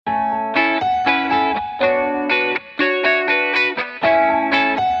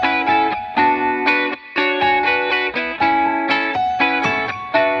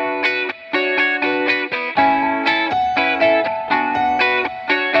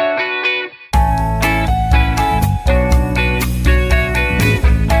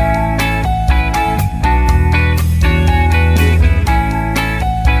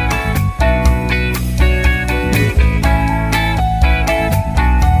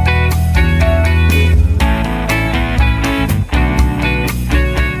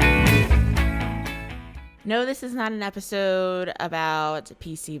this is not an episode about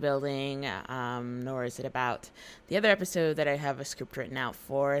PC building, nor is it about the other episode that I have a script written out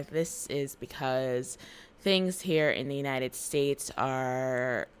for. This is because things here in the United States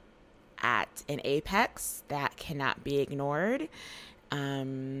are at an apex that cannot be ignored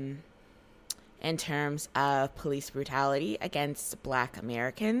in terms of police brutality against Black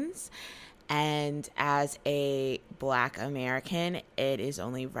Americans. And as a Black American, it is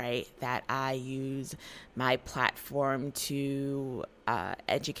only right that I use my platform to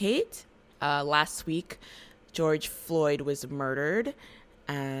educate. Last week, George Floyd was murdered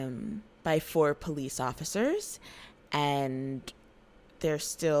by 4 police officers, and there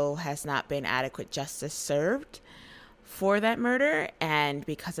still has not been adequate justice served for that murder. And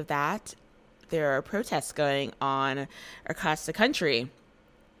because of that, there are protests going on across the country,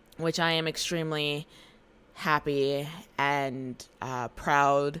 which I am extremely happy and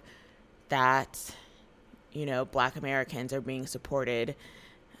proud that, Black Americans are being supported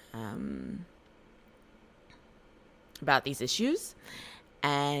about these issues.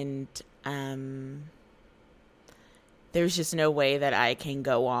 And there's just no way that I can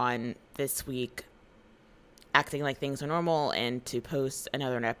go on this week acting like things are normal and to post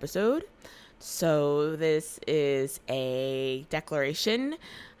another episode. So this is a declaration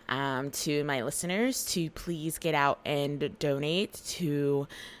to my listeners to please get out and donate to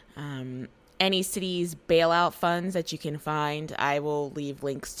any city's bailout funds that you can find. I will leave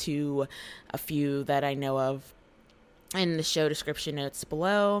links to a few that I know of in the show description notes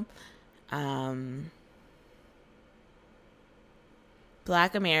below.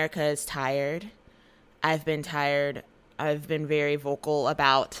 Black America is tired. I've been tired. I've been very vocal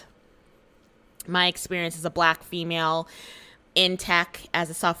about my experience as a Black female in tech as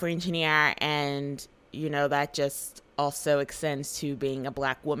a software engineer, and that just also extends to being a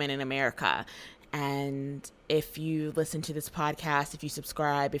Black woman in America. And if you listen to this podcast, if you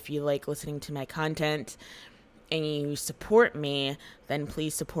subscribe, if you like listening to my content and you support me, then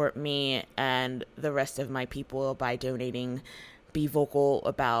please support me and the rest of my people by donating. Be vocal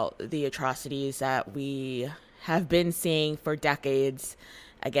about the atrocities that we have been seeing for decades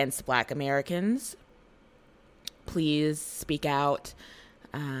against Black Americans. Please speak out.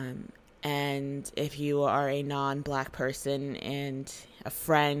 And if you are a non-Black person and a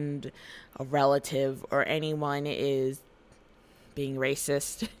friend, a relative, or anyone is being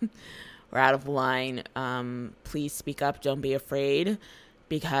racist or out of line, please speak up. Don't be afraid,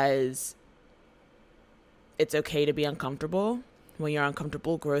 because it's okay to be uncomfortable. When you're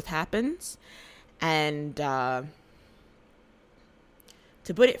uncomfortable, growth happens. And to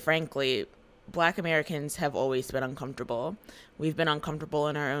put it frankly, Black Americans have always been uncomfortable. We've been uncomfortable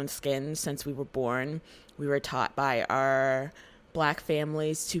in our own skins since we were born. We were taught by our Black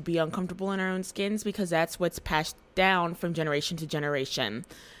families to be uncomfortable in our own skins because that's what's passed down from generation to generation.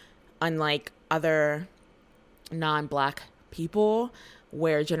 Unlike other non-Black people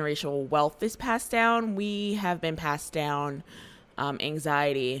where generational wealth is passed down, we have been passed down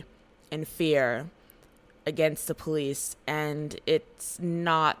anxiety and fear against the police. And it's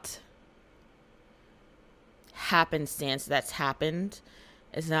not happenstance that's happened.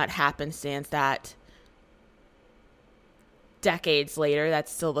 It's not happenstance that decades later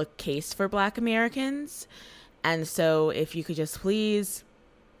that's still the case for Black Americans. And so if you could just please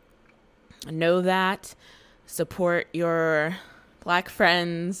know that, support your Black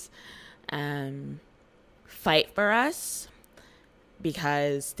friends, fight for us,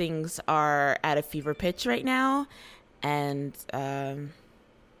 because things are at a fever pitch right now, and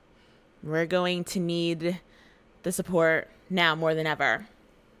we're going to need the support now more than ever.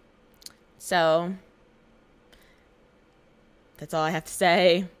 So that's all I have to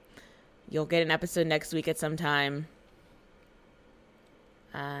say. You'll get an episode next week at some time.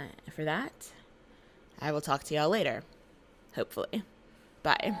 For that, I will talk to y'all later. Hopefully.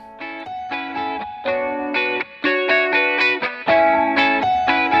 Bye.